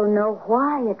also know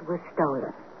why it was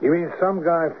stolen. You mean some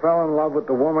guy fell in love with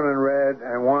the woman in red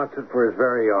and wants it for his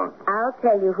very own? I'll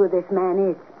tell you who this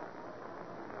man is.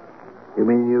 You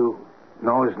mean you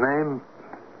know his name?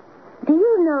 Do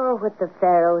you know what the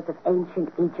pharaohs of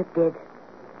ancient Egypt did?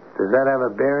 Does that have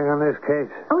a bearing on this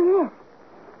case? Oh, yes.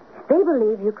 They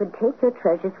believe you could take your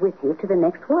treasures with you to the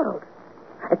next world.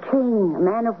 A king, a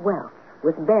man of wealth,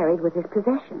 was buried with his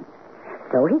possessions.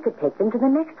 So he could take them to the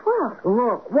next world.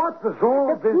 Look, what does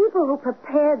all The people who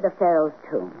prepared the pharaoh's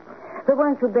tomb, the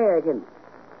ones who buried him,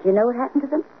 do you know what happened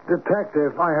to them?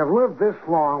 Detective, I have lived this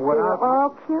long They without... were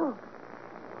all killed.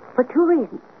 For two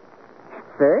reasons.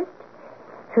 First,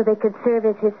 so they could serve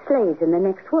as his slaves in the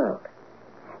next world.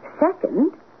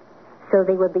 Second, so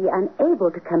they would be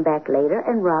unable to come back later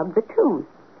and rob the tomb.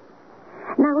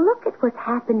 Now look at what's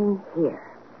happening here.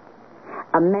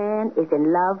 A man is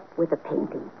in love with a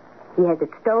painting. He has it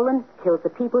stolen, kills the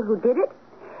people who did it.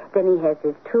 Then he has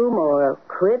his tomb or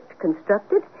crypt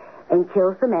constructed and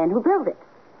kills the man who built it.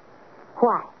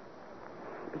 Why?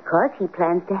 Because he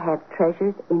plans to have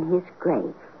treasures in his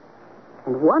grave.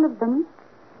 And one of them,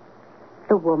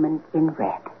 the woman in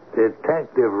red.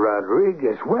 Detective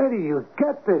Rodriguez, where do you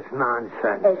get this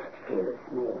nonsense? Excuse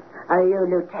me. Are you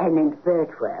Lieutenant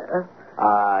Birtwell?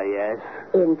 Yes.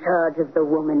 In charge of the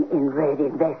woman in red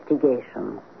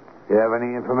investigation? You have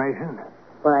any information?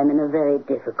 Well, I'm in a very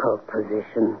difficult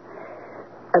position.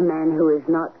 A man who is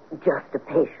not just a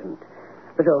patient,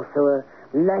 but also a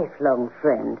lifelong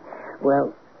friend.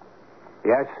 Well...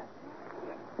 Yes?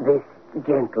 This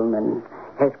gentleman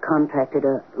has contracted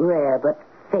a rare but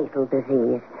fatal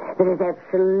disease that has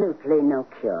absolutely no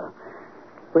cure.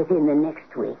 Within the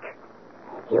next week,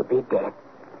 he'll be dead.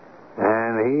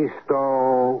 And he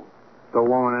stole the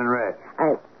woman in red?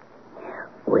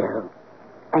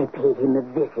 I paid him a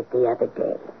visit the other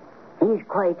day. He's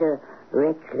quite a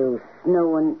recluse. No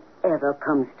one ever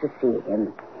comes to see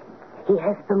him. He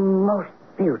has the most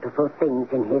beautiful things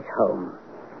in his home.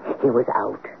 He was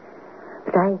out,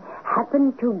 but I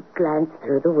happened to glance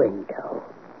through the window,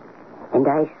 and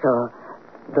I saw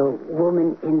the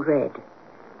woman in red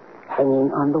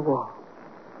hanging on the wall.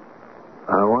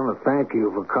 I want to thank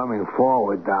you for coming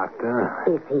forward, Doctor.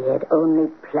 If he had only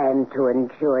planned to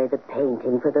enjoy the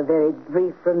painting for the very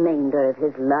brief remainder of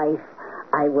his life,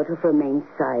 I would have remained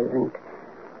silent.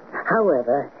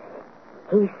 However,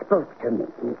 he spoke to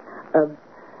me of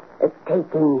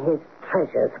taking his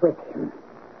treasures with him.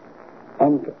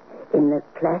 And in the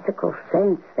classical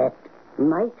sense, that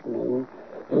might mean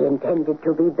he intended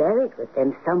to be buried with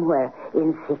them somewhere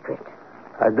in secret.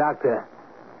 Doctor,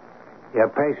 your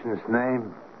patient's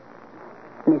name?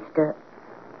 Mr.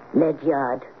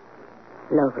 Ledyard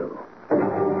LaRue.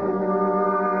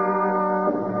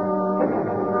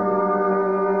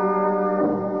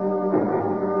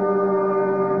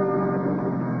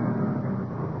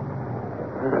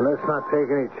 Let's not take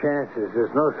any chances.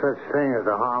 There's no such thing as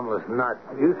a harmless nut.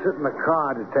 You sit in the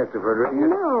car, Detective Rodriguez.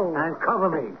 No. And cover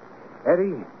me.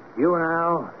 Eddie, you and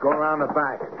Al go around the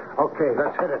back. Okay,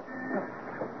 let's hit it.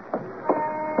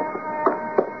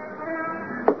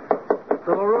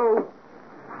 Mr. LaRue.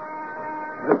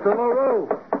 Mr. LaRue.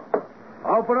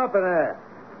 Open up in there.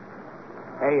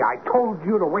 Hey, I told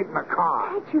you to wait in the car.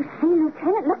 Can't you see,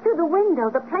 Lieutenant? Look through the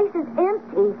window. The place is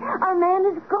empty. Our man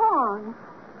is gone.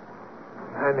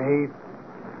 And he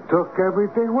took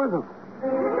everything with him.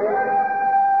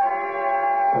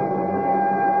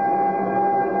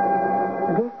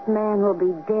 This man will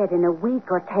be dead in a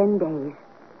week or 10 days.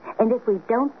 And if we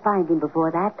don't find him before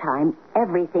that time,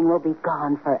 everything will be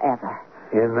gone forever.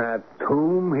 In that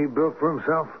tomb he built for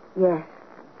himself? Yes.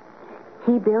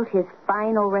 He built his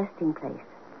final resting place.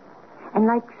 And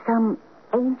like some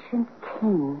ancient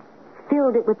king,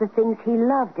 filled it with the things he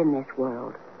loved in this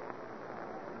world.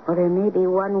 Well, there may be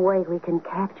one way we can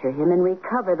capture him and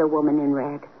recover the woman in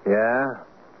red. Yeah?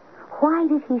 Why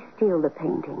did he steal the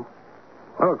painting?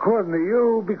 Well, according to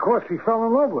you, because he fell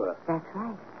in love with her. That's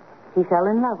right. He fell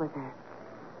in love with her.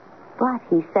 But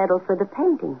he settled for the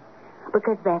painting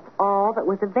because that's all that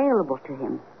was available to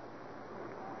him.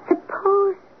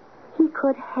 Suppose he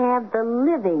could have the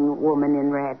living woman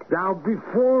in red. Now,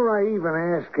 before I even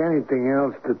ask anything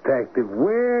else, Detective,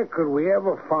 where could we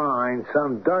ever find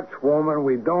some Dutch woman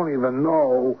we don't even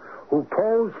know who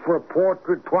posed for a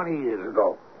portrait 20 years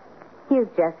ago?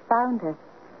 You've just found her.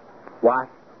 What?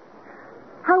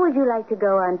 How would you like to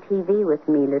go on TV with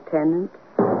me, Lieutenant?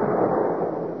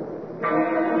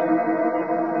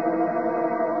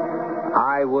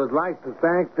 I I would like to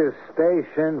thank this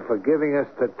station for giving us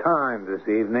the time this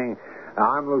evening.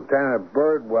 I'm Lieutenant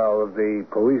Birdwell of the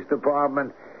police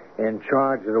department in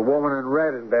charge of the Woman in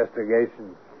Red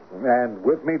investigation. And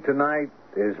with me tonight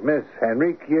is Miss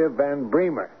Henrikia Van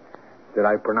Bremer. Did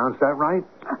I pronounce that right?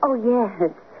 Oh,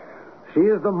 yes. She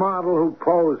is the model who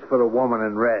posed for the Woman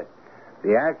in Red,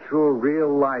 the actual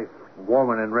real-life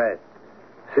Woman in Red.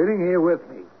 Sitting here with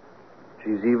me.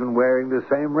 She's even wearing the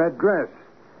same red dress.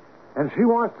 And she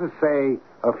wants to say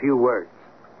a few words.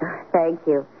 Thank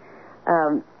you.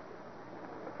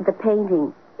 The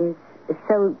painting is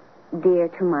so dear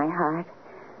to my heart.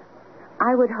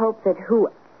 I would hope that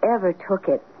whoever took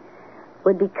it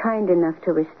would be kind enough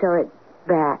to restore it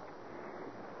back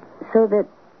so that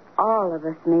all of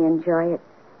us may enjoy it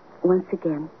once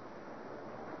again.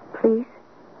 Please?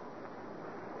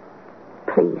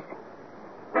 Please.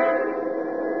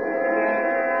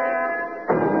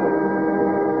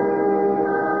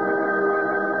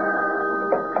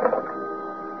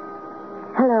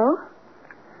 Hello?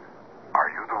 Are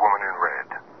you the Woman in Red?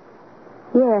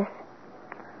 Yes.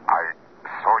 I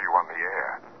saw you on the air.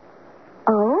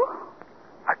 Oh?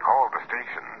 I called the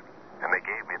station, and they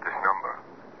gave me this number.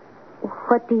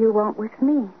 What do you want with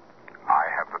me? I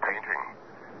have the painting.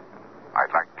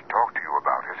 I'd like to talk to you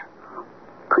about it.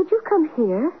 Could you come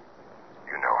here?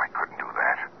 You know I couldn't do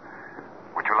that.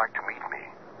 Would you like to meet me?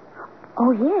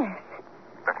 Oh, yes.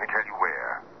 Let me tell you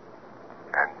where.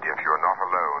 And if you're not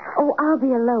alone, Oh, I'll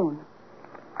be alone.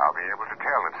 I'll be able to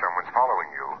tell if someone's following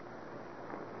you.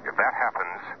 If that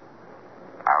happens,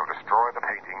 I'll destroy the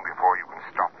painting before you can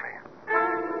stop me.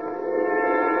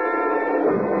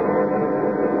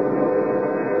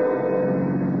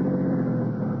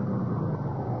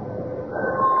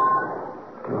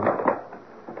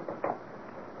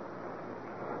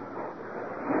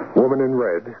 Woman in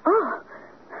Red. Oh,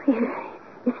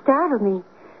 you startled me.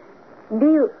 Do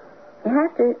you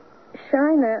have to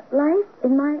shine a light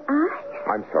in my eyes?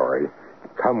 I'm sorry.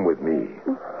 Come with me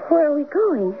Where are we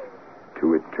going?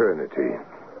 to eternity.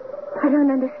 I don't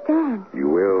understand. You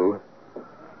will.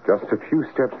 Just a few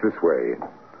steps this way,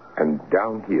 and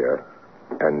down here,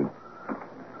 and...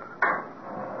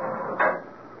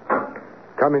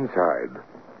 Come inside.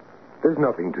 There's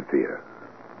nothing to fear.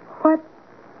 What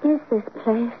is this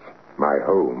place? My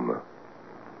home.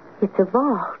 It's a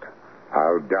vault.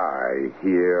 I'll die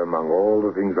here among all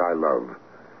the things I love.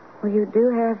 Well, you do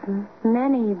have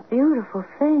many beautiful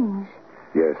things.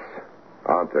 Yes,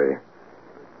 aren't they?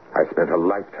 I spent a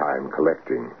lifetime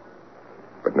collecting.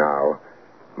 But now,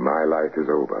 my life is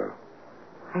over.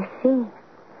 I see.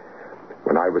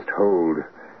 When I was told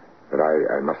that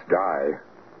I must die,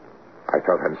 I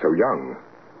felt I'm so young.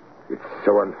 It's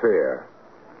so unfair.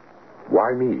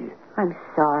 Why me? I'm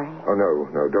sorry. Oh,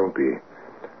 no, don't be.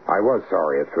 I was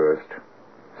sorry at first.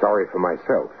 Sorry for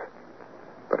myself.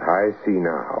 But I see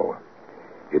now.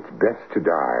 It's best to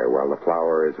die while the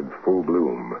flower is in full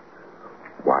bloom.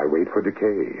 Why wait for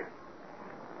decay?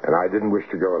 And I didn't wish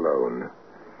to go alone.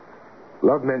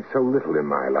 Love meant so little in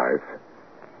my life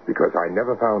because I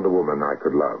never found a woman I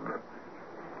could love.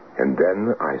 And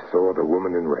then I saw the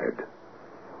Woman in Red.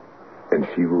 And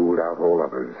she ruled out all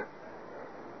others.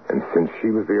 And since she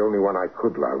was the only one I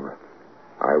could love,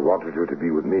 I wanted her to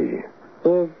be with me.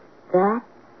 Is that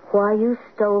why you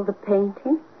stole the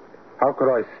painting? How could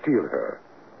I steal her?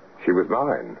 She was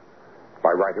mine,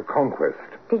 by right of conquest.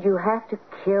 Did you have to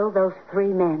kill those 3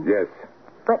 men? Yes.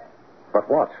 But But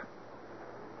what?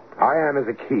 I am as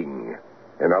a king,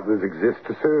 and others exist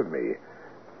to serve me.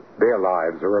 Their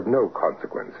lives are of no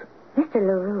consequence. Mr.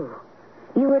 LaRue,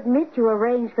 you admit you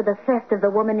arranged for the theft of the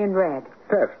Woman in Red.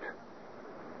 Theft.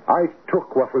 I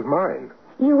took what was mine.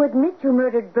 You admit you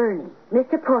murdered Bernie,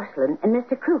 Mr. Porcelain, and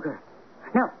Mr. Kruger.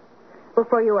 Now,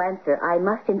 before you answer, I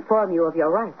must inform you of your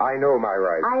rights. I know my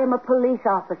rights. I am a police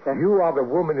officer. You are the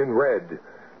Woman in Red,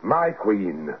 my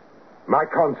queen, my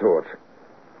consort.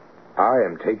 I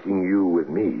am taking you with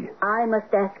me. I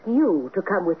must ask you to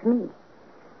come with me.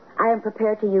 I am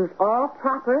prepared to use all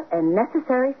proper and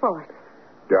necessary force.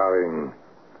 Darling,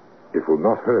 it will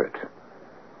not hurt.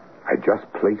 I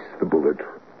just place the bullet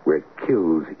where it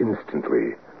kills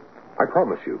instantly. I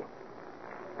promise you.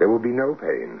 There will be no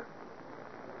pain.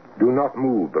 Do not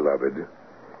move, beloved.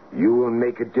 You will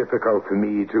make it difficult for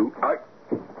me to...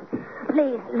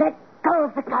 Please, let go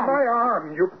of the gun. My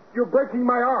arm! You're breaking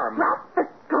my arm. Drop the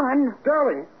gun.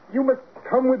 Darling, you must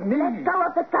come with me. Let go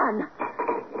of the gun.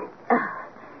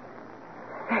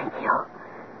 Thank you.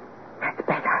 That's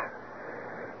better.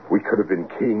 We could have been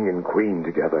king and queen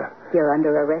together. You're under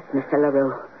arrest, Mr.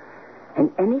 LaRue. And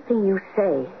anything you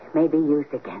say may be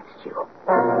used against you.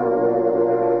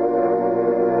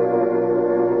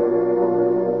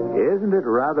 it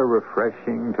rather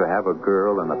refreshing to have a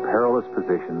girl in a perilous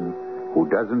position who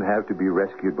doesn't have to be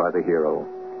rescued by the hero,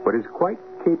 but is quite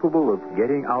capable of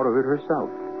getting out of it herself?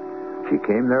 She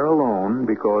came there alone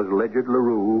because Legend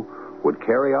LaRue would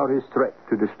carry out his threat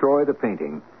to destroy the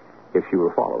painting if she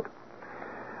were followed.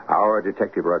 Our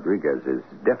Detective Rodriguez is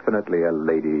definitely a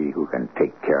lady who can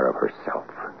take care of herself.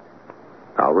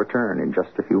 I'll return in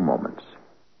just a few moments.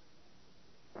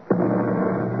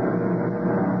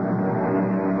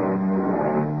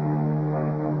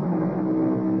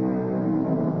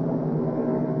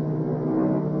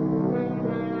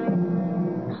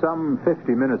 Some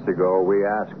 50 minutes ago, we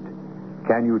asked,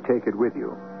 can you take it with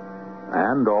you?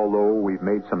 And although we've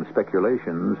made some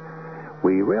speculations,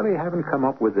 we really haven't come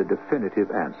up with a definitive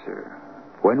answer.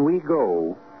 When we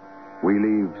go, we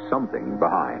leave something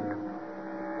behind.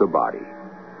 The body.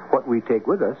 What we take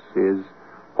with us is,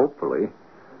 hopefully,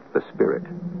 the spirit.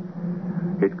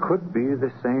 It could be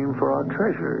the same for our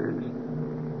treasures.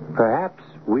 Perhaps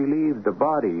we leave the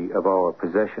body of our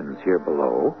possessions here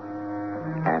below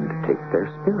and take their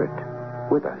spirit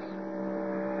with us.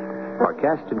 Our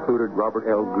cast included Robert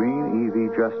L. Greene, E.V.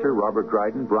 Juster, Robert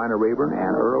Dryden, Bryna Rayburn,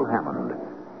 and Earl Hammond.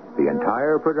 The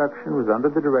entire production was under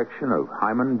the direction of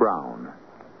Hyman Brown.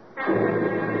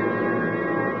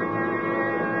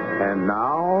 And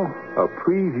now, a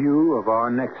preview of our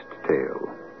next tale.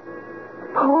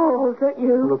 Oh, is that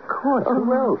you? Well, of course.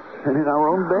 Who else? And in our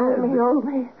own bed. Hold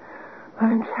me.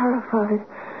 I'm terrified.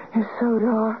 It's so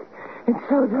dark. It's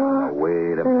so dark. Now,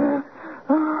 wait a minute.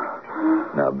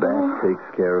 Now, that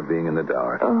takes care of being in the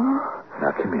dark.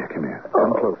 Now, come here.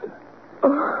 Come closer.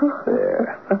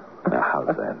 There. Now, how's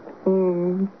that?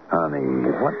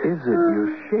 Honey, what is it?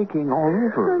 You're shaking all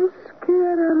over. I'm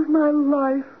scared out of my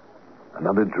life.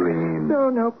 Another dream.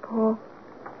 No, Paul.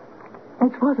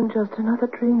 This wasn't just another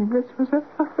dream. This was a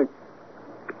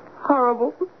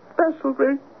horrible, special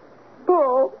dream.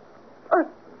 Paul,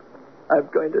 I'm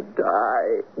going to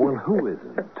die. Well, who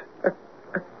isn't?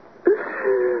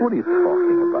 What are you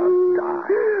talking about,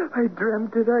 die? I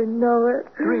dreamt it. I know it.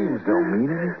 Dreams don't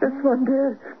mean anything. This one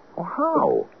did. Well,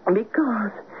 how?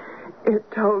 Because it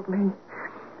told me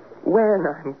when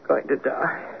I'm going to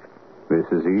die. This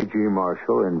is E.G.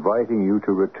 Marshall inviting you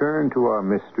to return to our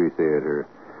Mystery Theater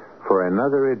for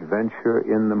another adventure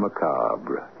in the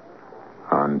macabre.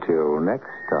 Until next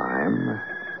time,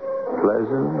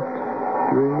 pleasant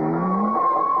dreams.